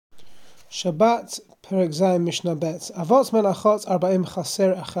Shabbat, Perek Zayin, Mishnah Bet. Avot melachot 40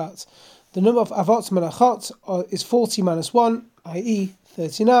 chaser achat. The number of avot melachot is 40 minus 1, i.e.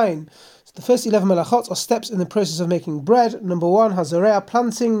 39. So the first 11 melachot are steps in the process of making bread. Number 1, hazorea,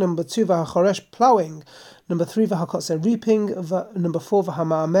 planting. Number 2, vahachoresh, ploughing. Number 3, vahakotzer, reaping. Number 4,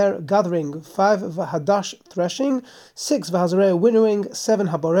 vahamaamer, gathering. 5, vahadash, threshing. 6, vahazorea, winnowing. 7,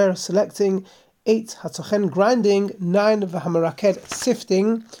 haborer, selecting. 8, hatochen, grinding. 9, vahamaraked,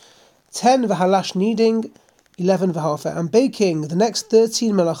 sifting. 10, v'halash, kneading. 11, v'haofer, and baking. The next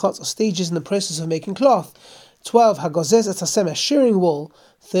 13 melachot are stages in the process of making cloth. 12, hagozez et hasemesh, shearing wool.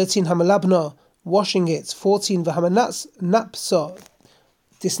 13, hamalabno, washing it. 14, v'hamanatz, napso,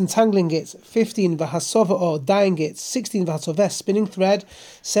 disentangling it. 15, v'hasova'o, dyeing it. 16, v'hatoves, spinning thread.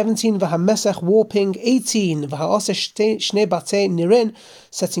 17, v'hamesech, warping. 18, v'haoseh shnei batei nirin,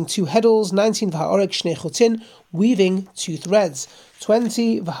 setting 2 heddles. 19, v'haoreg shnei chutin, weaving 2 threads.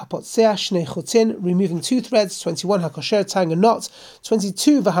 20, v'hapotzeah shnei chutin, removing 2 threads. 21, hakosher, tying a knot.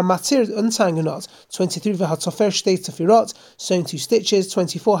 22, v'hamatir, untying a knot. 23, v'hatofer shtei tefirot, sewing 2 stitches.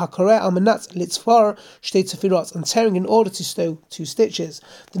 24, hakoreh almanat litzfar shtei tefirot, and tearing in order to sew 2 stitches.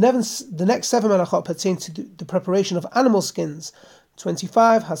 The next 7 melachot pertain to the preparation of animal skins.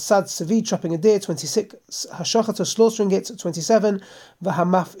 25, hasad savi, trapping a deer. 26, hashochato, slaughtering it. 27,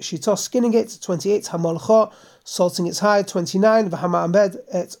 v'hamaf shito, skinning it. 28, hamolcho, salting its hide. 29, v'hama'amed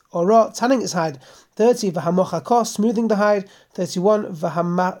et oro, tanning its hide. 30, v'hamochako, smoothing the hide. 31,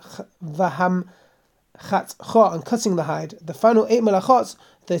 v'hamchatcho, and cutting the hide. The final 8 melachot.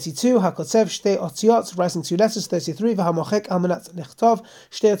 32, hakotzev shtei otiot, writing 2 letters. 33, v'hamochek almanat lechtov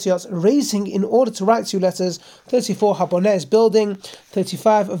shtei otiot, raising in order to write 2 letters. 34, haboneh is building.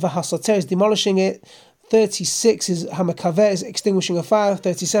 35, v'hasoter is demolishing it. 36 is hamakaveh, is extinguishing a fire.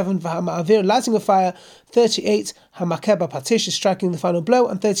 37, v'hama'avir, lighting a fire. 38, hamakeba patish, is striking the final blow.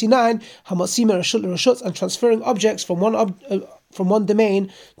 And 39, hamotzimer rashut l'rashut, and transferring objects from one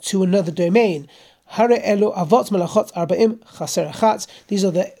domain to another domain. Hare elu avot melachot 40 chaser achat. These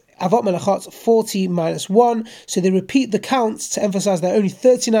are the avot melachot 40 minus 1. So they repeat the counts to emphasize that only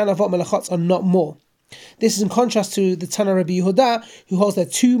 39 avot melachot and not more. This is in contrast to the Tana Rabbi Yehuda, who holds there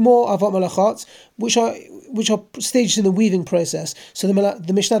 2 more avot melachot, which are stages in the weaving process. So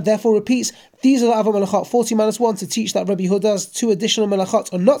the Mishnah therefore repeats, these are the avot melachot 40 minus 1, to teach that Rabbi Yehuda's 2 additional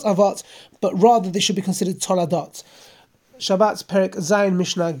melachot are not avot, but rather they should be considered toladot. Shabbat, Perek Zayin,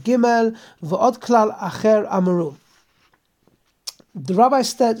 Mishnah Gimel, V'od klal acher amaru. The rabbi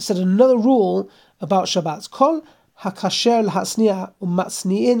said another rule about Shabbat. Kol hakasher l'hatzniya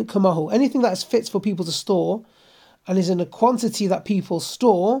u'matzni'in kamahu. Anything that is fit for people to store and is in a quantity that people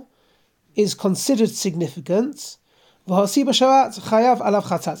store is considered significant. V'hasi b'Shabbat chayav alav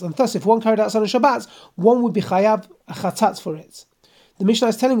chatat. And thus, if one carried out on a Shabbat, one would be chayav a chatat for it. The Mishnah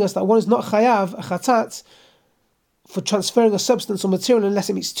is telling us that one is not chayav a chatat for transferring a substance or material unless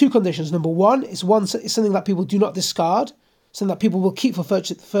it meets 2 conditions. Number 1, it's something that people do not discard, something that people will keep for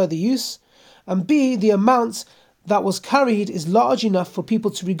further use. And B, the amount that was carried is large enough for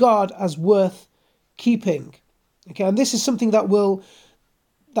people to regard as worth keeping. Okay, and this is something that will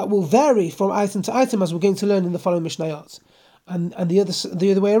vary from item to item, as we're going to learn in the following Mishnayot. And the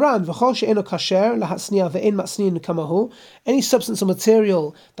other way around. Any substance or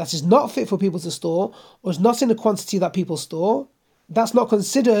material that is not fit for people to store, or is not in a quantity that people store, that's not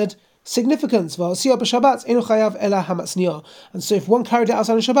considered significant. And so if one carried it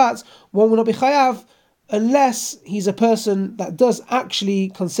outside of Shabbat, one will not be chayav unless he's a person that does actually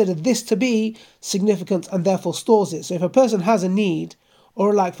consider this to be significant and therefore stores it. So if a person has a need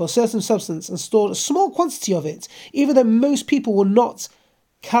or like for a certain substance and stored a small quantity of it, even though most people would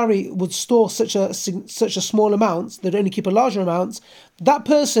store such a small amount, they'd only keep a larger amount, that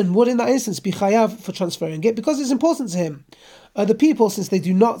person would in that instance be chayav for transferring it because it's important to him. Other people, since they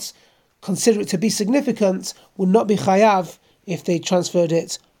do not consider it to be significant, would not be chayav if they transferred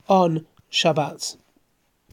it on Shabbat.